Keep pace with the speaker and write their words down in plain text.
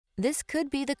This could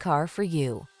be the car for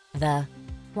you. The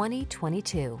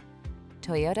 2022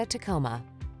 Toyota Tacoma.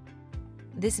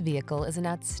 This vehicle is an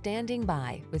outstanding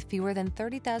buy with fewer than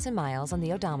 30,000 miles on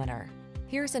the odometer.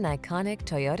 Here's an iconic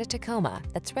Toyota Tacoma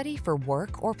that's ready for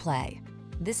work or play.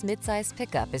 This midsize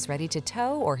pickup is ready to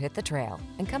tow or hit the trail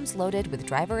and comes loaded with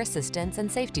driver assistance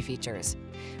and safety features.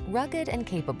 Rugged and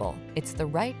capable, it's the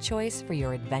right choice for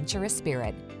your adventurous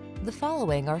spirit. The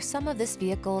following are some of this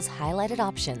vehicle's highlighted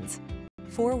options: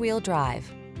 four-wheel drive,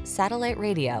 satellite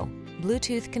radio,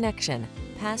 Bluetooth connection,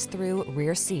 pass-through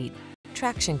rear seat,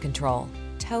 traction control,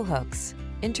 tow hooks,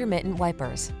 intermittent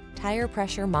wipers, tire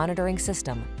pressure monitoring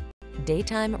system,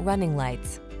 daytime running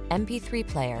lights, MP3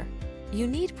 player. You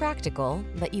need practical,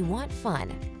 but you want fun.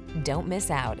 Don't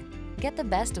miss out. Get the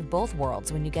best of both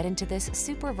worlds when you get into this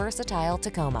super versatile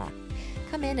Tacoma.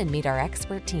 Come in and meet our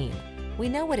expert team. We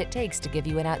know what it takes to give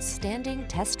you an outstanding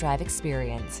test drive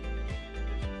experience.